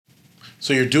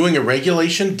So you're doing a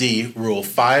Regulation D Rule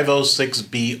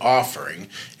 506B offering,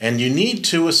 and you need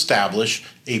to establish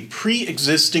a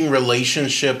pre-existing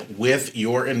relationship with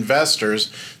your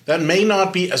investors that may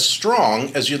not be as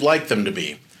strong as you'd like them to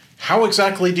be. How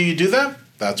exactly do you do that?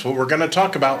 That's what we're going to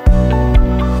talk about.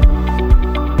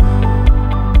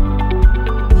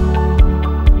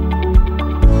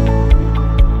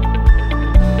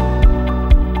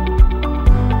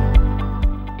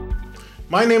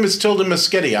 My name is Tilden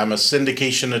Moschetti. I'm a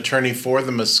syndication attorney for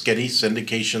the Moschetti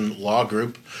Syndication Law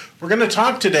Group. We're going to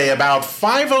talk today about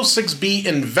 506B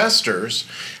investors,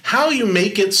 how you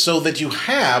make it so that you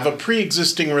have a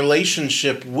pre-existing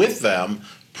relationship with them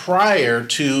prior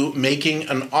to making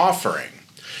an offering.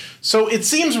 So it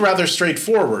seems rather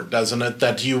straightforward, doesn't it,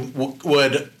 that you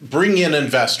would bring in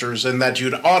investors and that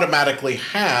you'd automatically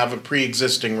have a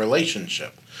pre-existing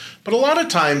relationship. But a lot of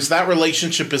times that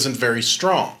relationship isn't very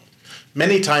strong.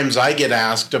 Many times I get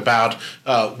asked about,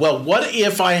 what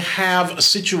if I have a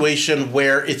situation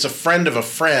where it's a friend of a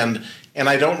friend and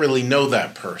I don't really know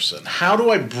that person? How do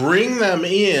I bring them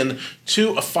in to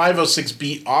a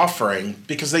 506B offering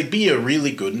because they'd be a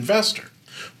really good investor?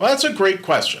 Well, that's a great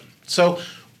question. So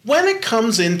when it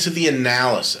comes into the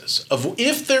analysis of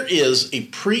if there is a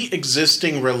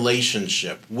pre-existing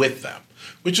relationship with them,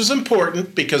 which is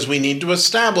important because we need to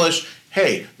establish,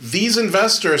 hey, these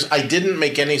investors I didn't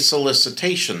make any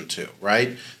solicitation to,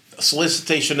 right?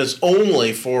 Solicitation is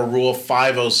only for Rule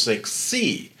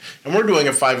 506C, and we're doing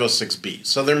a 506B.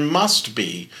 So there must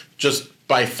be, just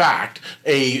by fact,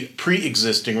 a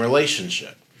pre-existing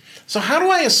relationship. So how do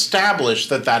I establish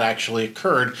that that actually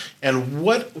occurred, and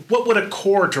what would a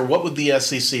court or what would the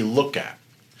SEC look at?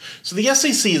 So the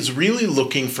SEC is really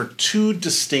looking for two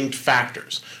distinct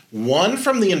factors, one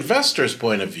from the investor's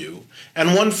point of view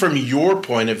and one from your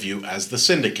point of view as the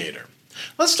syndicator.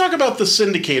 Let's talk about the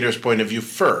syndicator's point of view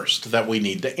first that we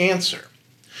need to answer.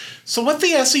 So what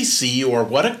the SEC or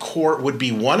what a court would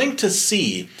be wanting to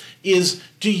see is,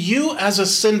 do you as a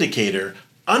syndicator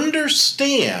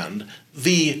understand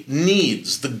the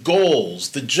needs, the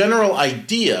goals, the general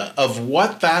idea of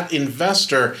what that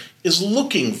investor is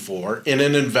looking for in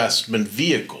an investment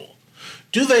vehicle?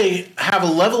 Do they have a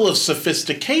level of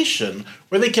sophistication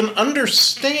where they can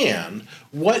understand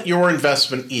what your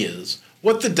investment is,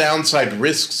 what the downside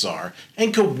risks are,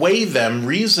 and can weigh them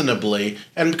reasonably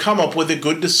and come up with a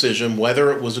good decision whether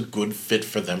it was a good fit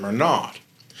for them or not?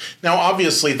 Now,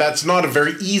 obviously, that's not a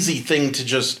very easy thing to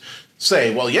just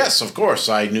say, well, yes, of course,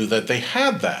 I knew that they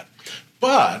had that.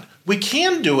 But we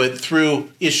can do it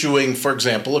through issuing, for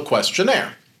example, a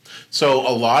questionnaire. So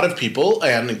a lot of people,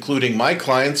 and including my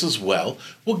clients as well,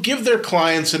 will give their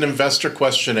clients an investor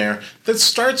questionnaire that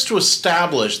starts to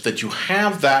establish that you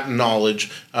have that knowledge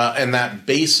and that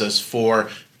basis for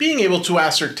being able to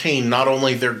ascertain not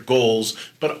only their goals,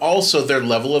 but also their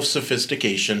level of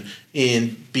sophistication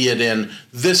be it in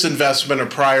this investment or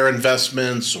prior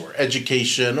investments or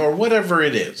education or whatever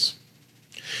it is.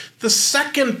 The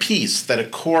second piece that a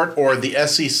court or the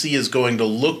SEC is going to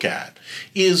look at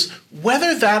is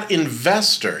whether that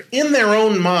investor in their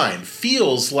own mind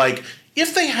feels like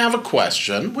if they have a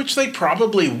question, which they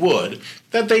probably would,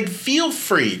 that they'd feel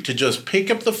free to just pick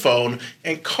up the phone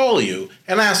and call you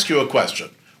and ask you a question.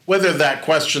 Whether that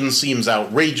question seems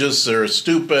outrageous or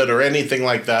stupid or anything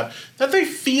like that, that they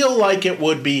feel like it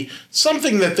would be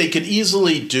something that they could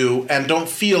easily do and don't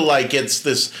feel like it's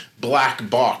this black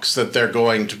box that they're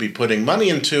going to be putting money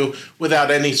into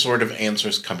without any sort of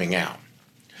answers coming out.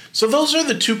 So those are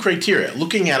the two criteria,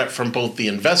 looking at it from both the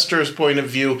investor's point of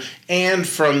view and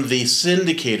from the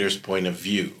syndicator's point of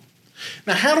view.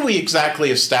 Now, how do we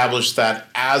exactly establish that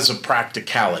as a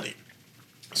practicality?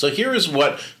 So here is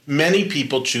what many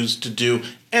people choose to do,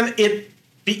 and it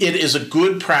is a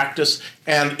good practice,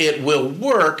 and it will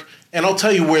work, and I'll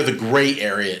tell you where the gray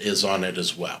area is on it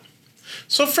as well.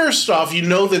 So first off, you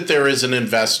know that there is an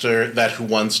investor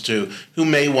who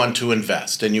may want to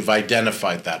invest, and you've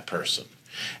identified that person.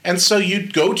 And so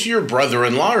you go to your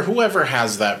brother-in-law or whoever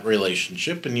has that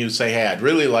relationship, and you say, hey, I'd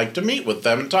really like to meet with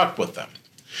them and talk with them.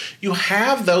 You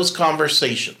have those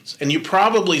conversations, and you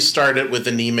probably start it with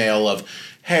an email of,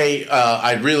 hey,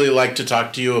 I'd really like to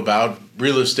talk to you about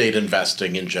real estate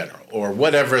investing in general, or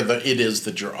whatever it is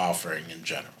that you're offering in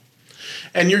general.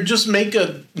 And you just make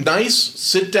a nice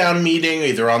sit-down meeting,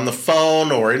 either on the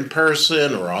phone or in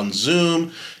person or on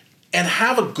Zoom, and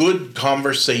have a good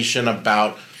conversation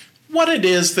about what it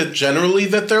is that generally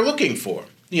that they're looking for.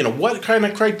 You know, what kind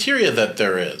of criteria that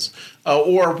there is,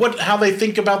 or how they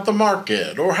think about the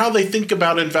market, or how they think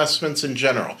about investments in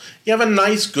general. You have a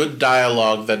nice, good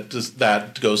dialogue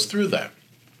that goes through that.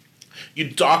 You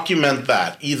document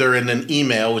that either in an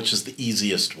email, which is the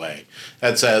easiest way,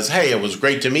 that says, hey, it was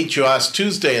great to meet you last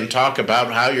Tuesday and talk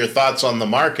about how your thoughts on the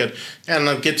market, and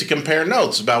I'll get to compare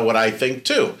notes about what I think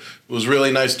too. It was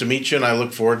really nice to meet you, and I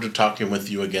look forward to talking with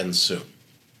you again soon.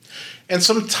 And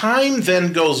some time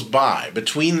then goes by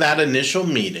between that initial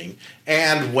meeting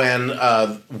and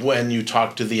when you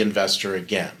talk to the investor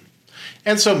again.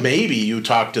 And so maybe you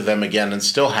talk to them again and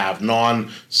still have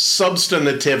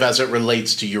non-substantive as it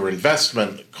relates to your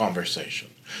investment conversation.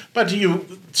 But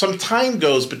some time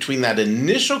goes between that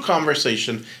initial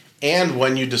conversation and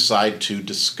when you decide to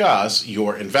discuss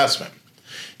your investment.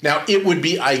 Now, it would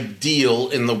be ideal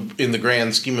in the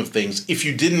grand scheme of things if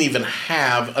you didn't even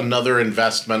have another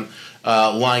investment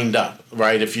lined up,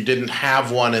 right? If you didn't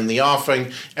have one in the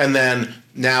offing, and then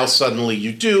now suddenly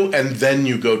you do, and then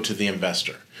you go to the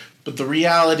investor. But the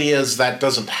reality is that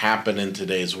doesn't happen in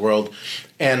today's world.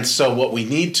 And so what we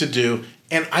need to do,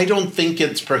 and I don't think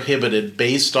it's prohibited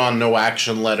based on no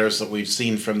action letters that we've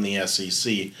seen from the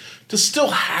SEC, to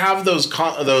still have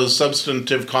those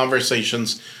substantive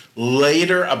conversations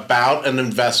later about an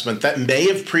investment that may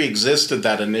have pre-existed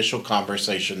that initial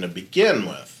conversation to begin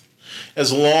with,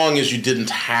 as long as you didn't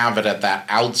have it at that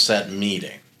outset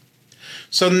meeting.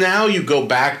 So now you go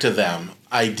back to them,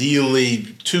 ideally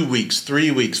 2 weeks,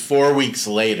 3 weeks, 4 weeks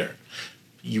later.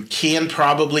 You can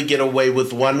probably get away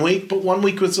with 1 week, but 1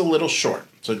 week was a little short.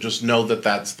 So just know that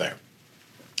that's there.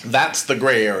 That's the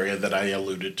gray area that I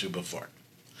alluded to before.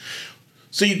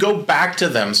 So you go back to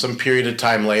them some period of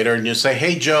time later and you say,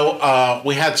 hey, Joe,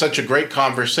 we had such a great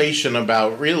conversation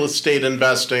about real estate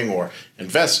investing or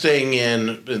investing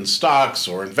in stocks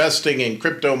or investing in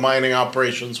crypto mining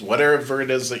operations, whatever it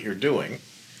is that you're doing.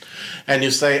 And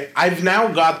you say, I've now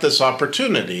got this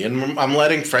opportunity and I'm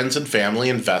letting friends and family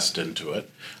invest into it.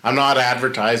 I'm not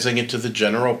advertising it to the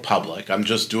general public. I'm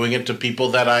just doing it to people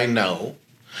that I know.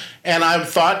 And I've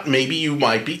thought maybe you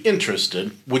might be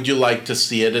interested. Would you like to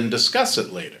see it and discuss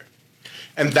it later?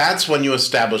 And that's when you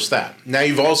establish that. Now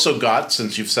you've also got,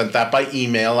 since you've sent that by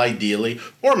email ideally,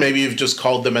 or maybe you've just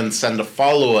called them and sent a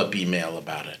follow-up email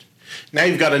about it. Now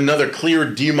you've got another clear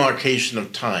demarcation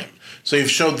of time. So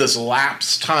you've showed this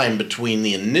lapsed time between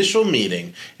the initial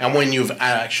meeting and when you've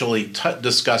actually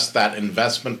discussed that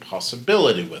investment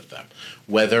possibility with them,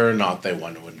 whether or not they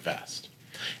want to invest.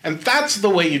 And that's the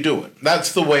way you do it.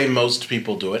 That's the way most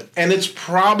people do it. And it's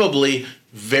probably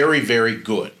very, very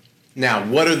good. Now,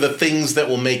 what are the things that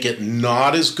will make it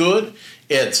not as good?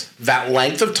 It's that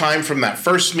length of time from that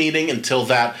first meeting until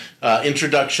that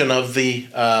introduction of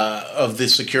the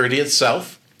security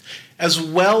itself, as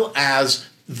well as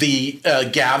the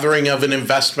gathering of an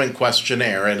investment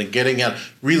questionnaire and getting a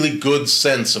really good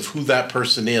sense of who that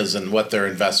person is and what their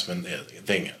investment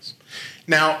thing is.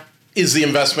 Now, is the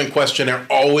investment questionnaire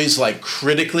always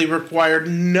critically required?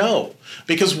 No,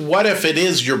 because what if it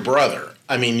is your brother?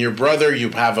 I mean, your brother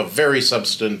you have a very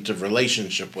substantive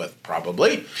relationship with,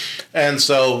 probably, and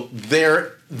so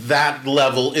that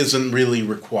level isn't really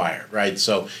required, right?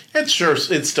 So it's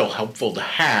still helpful to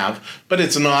have, but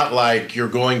it's not like you're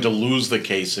going to lose the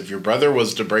case if your brother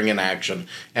was to bring an action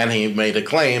and he made a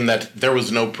claim that there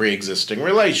was no pre-existing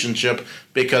relationship,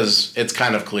 because it's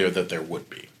kind of clear that there would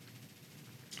be.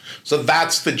 So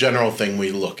that's the general thing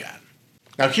we look at.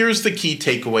 Now here's the key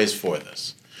takeaways for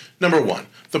this. Number one,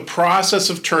 the process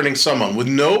of turning someone with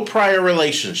no prior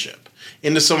relationship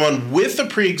into someone with a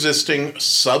pre-existing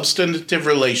substantive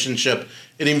relationship,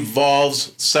 it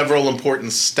involves several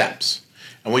important steps.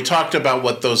 And we talked about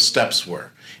what those steps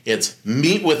were. It's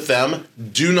meet with them,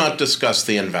 do not discuss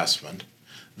the investment.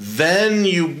 Then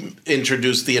you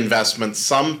introduce the investment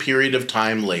some period of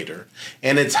time later.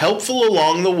 And it's helpful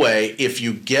along the way if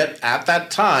you get at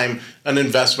that time an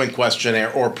investment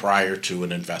questionnaire or prior to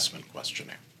an investment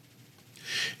questionnaire.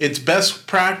 It's best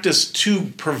practice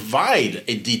to provide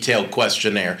a detailed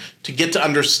questionnaire to get to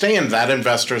understand that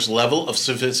investor's level of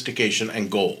sophistication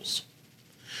and goals.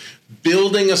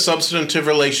 Building a substantive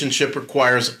relationship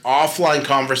requires offline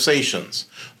conversations,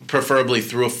 preferably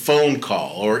through a phone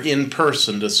call or in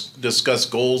person to discuss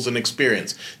goals and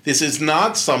experience. This is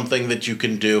not something that you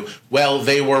can do, well,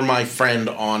 they were my friend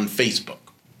on Facebook.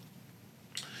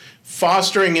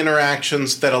 Fostering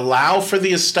interactions that allow for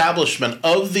the establishment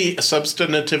of the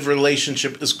substantive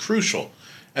relationship is crucial,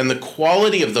 and the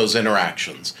quality of those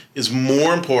interactions is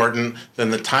more important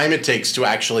than the time it takes to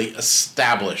actually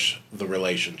establish the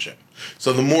relationship.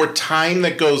 So the more time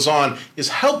that goes on is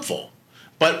helpful,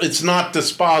 but it's not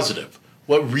dispositive.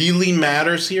 What really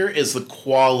matters here is the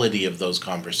quality of those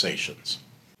conversations.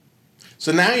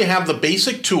 So now you have the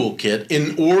basic toolkit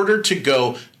in order to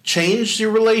go change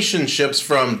your relationships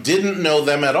from didn't know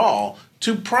them at all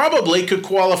to probably could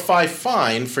qualify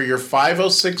fine for your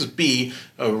 506B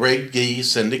Reg D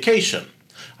syndication.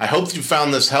 I hope you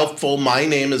found this helpful. My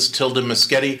name is Tilden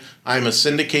Moschetti. I'm a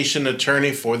syndication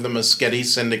attorney for the Moschetti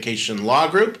Syndication Law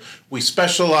Group. We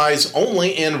specialize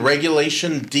only in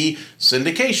Regulation D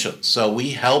syndication. So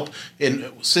we help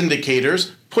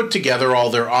syndicators put together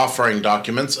all their offering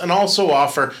documents and also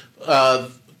offer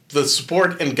the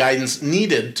support and guidance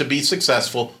needed to be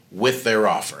successful with their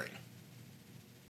offering.